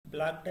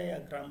Block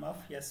diagram of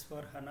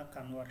S/4HANA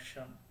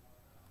conversion.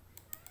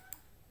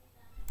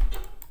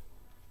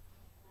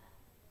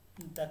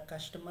 The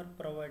customer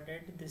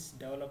provided this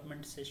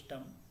development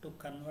system to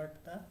convert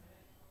the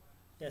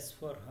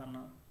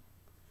S/4HANA.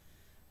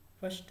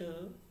 First,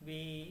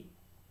 we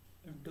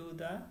do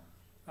the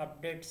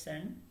updates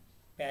and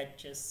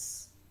patches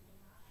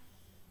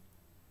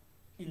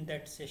in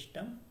that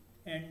system,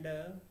 and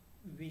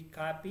we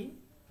copy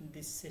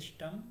this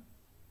system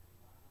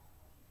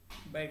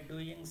by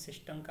doing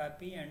system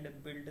copy and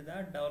build the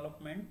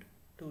development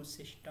to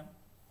system.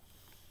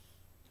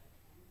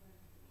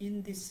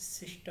 In this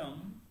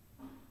system,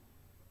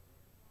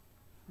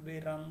 we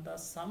run the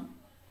sum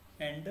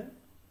and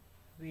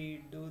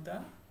we do the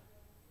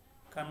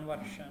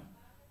conversion,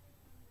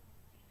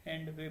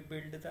 and we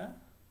build the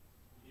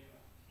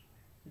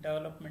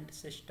development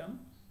system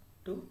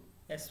to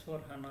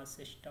S/4HANA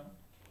system.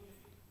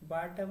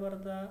 Whatever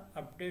the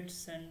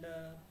updates and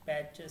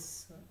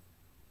patches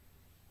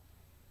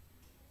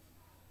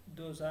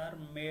those are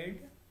made,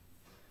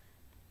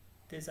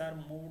 these are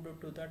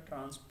moved to the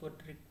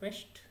transport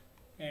request,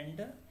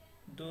 and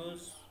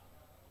those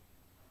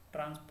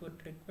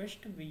transport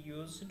request we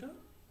used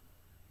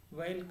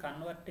while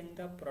converting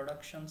the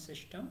production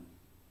system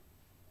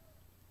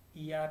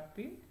ERP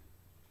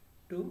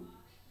to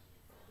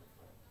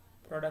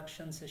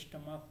production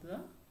system of the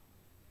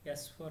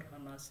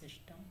S/4HANA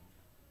system.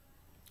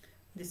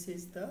 This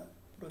is the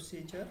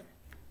procedure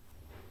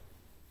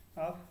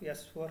of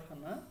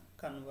S/4HANA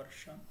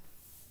conversion.